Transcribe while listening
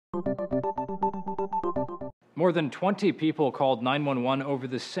More than 20 people called 911 over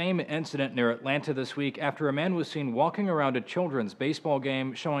the same incident near Atlanta this week after a man was seen walking around a children's baseball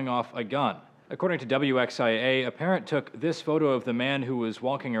game showing off a gun. According to WXIA, a parent took this photo of the man who was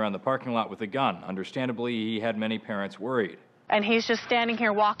walking around the parking lot with a gun. Understandably, he had many parents worried. And he's just standing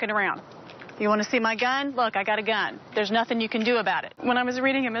here walking around. You want to see my gun? Look, I got a gun. There's nothing you can do about it. When I was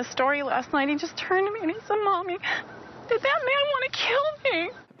reading him his story last night, he just turned to me and he said, "Mommy, did that man want to kill me?"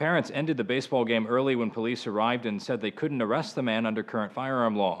 Parents ended the baseball game early when police arrived and said they couldn't arrest the man under current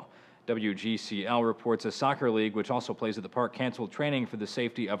firearm law. WGCL reports a soccer league, which also plays at the park, canceled training for the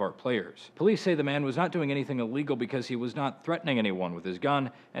safety of our players. Police say the man was not doing anything illegal because he was not threatening anyone with his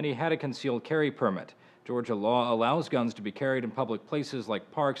gun, and he had a concealed carry permit. Georgia law allows guns to be carried in public places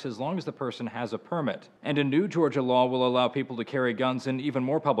like parks as long as the person has a permit. And a new Georgia law will allow people to carry guns in even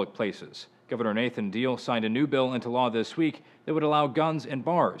more public places. Governor Nathan Deal signed a new bill into law this week that would allow guns in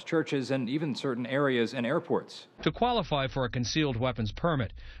bars, churches, and even certain areas and airports. To qualify for a concealed weapons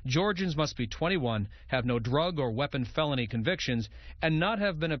permit, Georgians must be 21, have no drug or weapon felony convictions, and not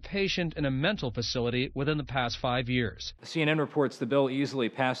have been a patient in a mental facility within the past 5 years. CNN reports the bill easily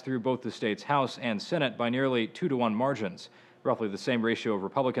passed through both the state's House and Senate by nearly 2-to-1 margins, roughly the same ratio of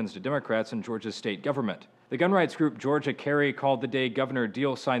Republicans to Democrats in Georgia's state government. The gun rights group Georgia Carry called the day Governor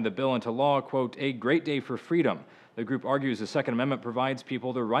Deal signed the bill into law, quote, a great day for freedom. The group argues the Second Amendment provides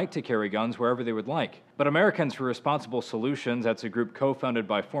people the right to carry guns wherever they would like. But Americans for Responsible Solutions, that's a group co-founded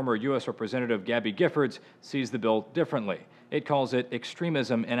by former U.S. Representative Gabby Giffords, sees the bill differently. It calls it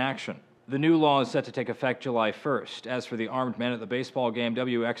extremism in action. The new law is set to take effect July 1st. As for the armed man at the baseball game,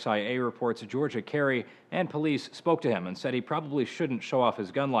 WXIA reports Georgia Carry and police spoke to him and said he probably shouldn't show off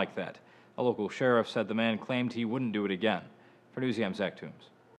his gun like that. A local sheriff said the man claimed he wouldn't do it again. For News, I'm Zach Toombs.